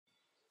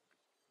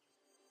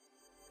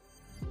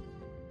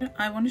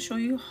I want to show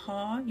you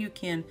how you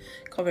can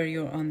cover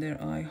your under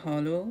eye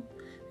hollow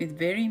with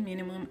very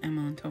minimum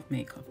amount of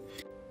makeup.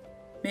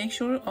 Make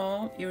sure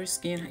all your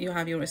skin, you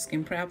have your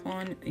skin prep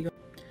on,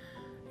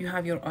 you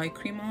have your eye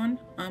cream on.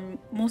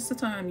 Most of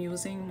the time I'm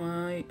using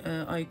my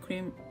eye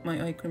cream.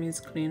 My eye cream is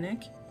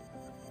Clinique.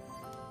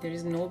 There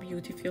is no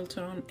beauty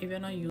filter on.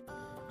 Even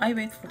I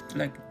wait for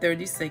like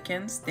 30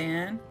 seconds.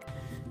 Then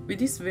with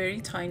this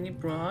very tiny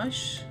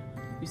brush,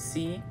 you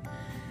see,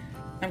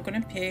 I'm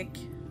gonna pick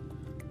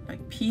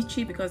like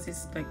peachy because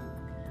it's like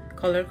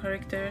color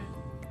corrector,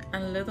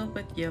 and a little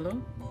bit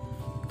yellow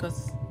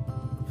because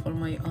for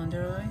my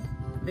under eye,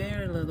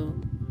 very little.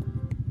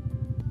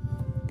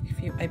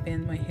 I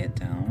bend my head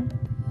down,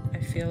 I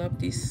fill up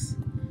this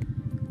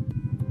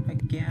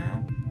like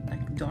gap,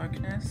 like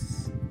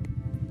darkness.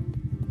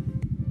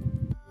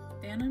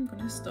 Then I'm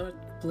gonna start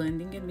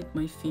blending it with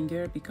my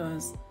finger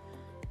because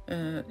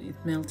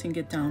it's melting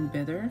it down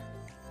better.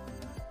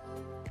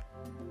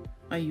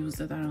 I use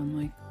that around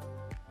my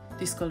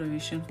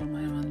discoloration for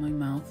around my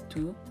mouth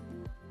too.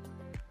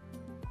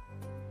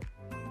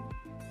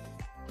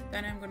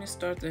 Then I'm gonna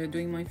start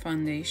doing my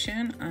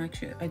foundation.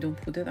 Actually, I don't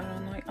put it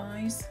around my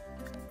eyes.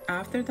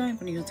 After that, I'm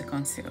gonna use the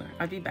concealer.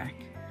 I'll be back.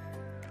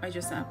 I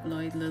just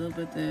applied a little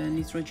bit the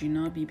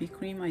Neutrogena BB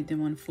cream. I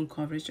didn't want full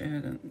coverage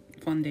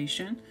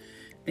foundation.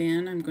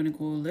 Then I'm gonna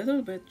go a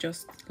little bit,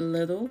 just a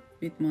little,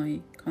 with my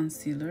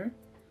concealer.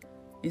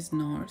 Is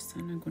NARS,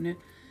 and I'm gonna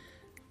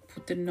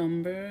put the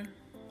number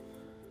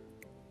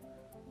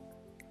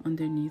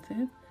underneath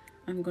it.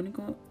 I'm gonna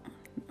go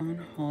on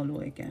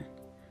hollow again.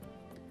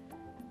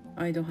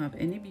 I don't have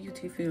any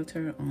beauty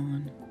filter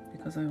on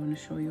because I want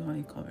to show you how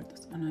I cover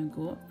this, and I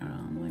go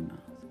around my mouth.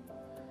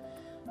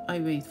 I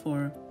wait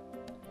for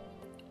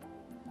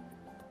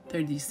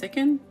 30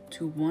 seconds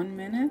to 1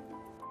 minute.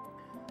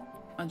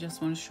 I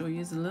just want to show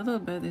you, it's a little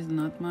bit, it's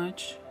not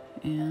much,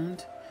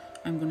 and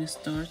I'm gonna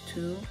start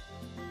to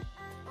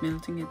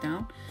melting it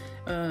down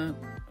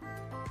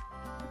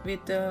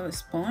with the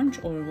sponge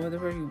or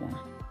whatever you want.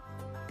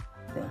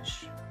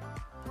 Brush.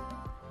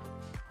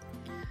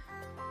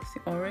 See,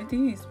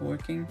 already it's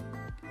working.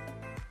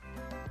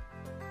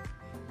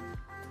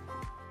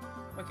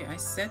 Okay, I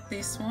set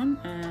this one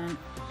and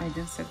I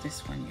didn't set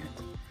this one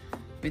yet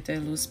with a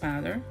loose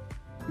powder.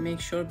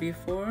 Make sure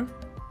before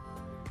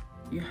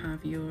you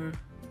have your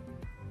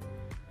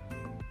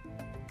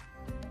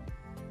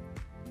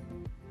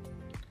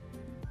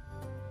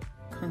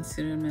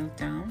concealer melt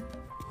down.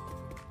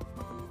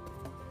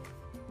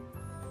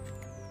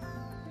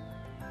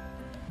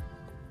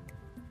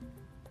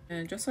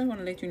 And just I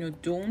want to let you know,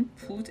 don't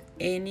put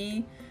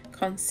any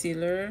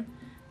concealer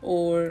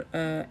or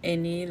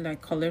any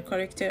like color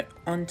corrector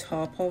on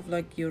top of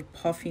like your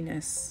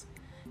puffiness.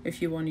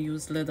 If you want to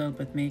use little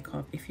bit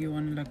makeup, if you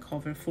want to like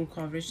cover full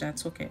coverage,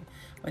 that's okay,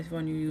 but if you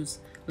want to use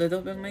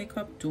little bit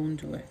makeup, don't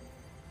do it.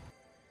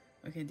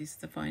 Okay, this is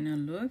the final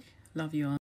look. Love you all.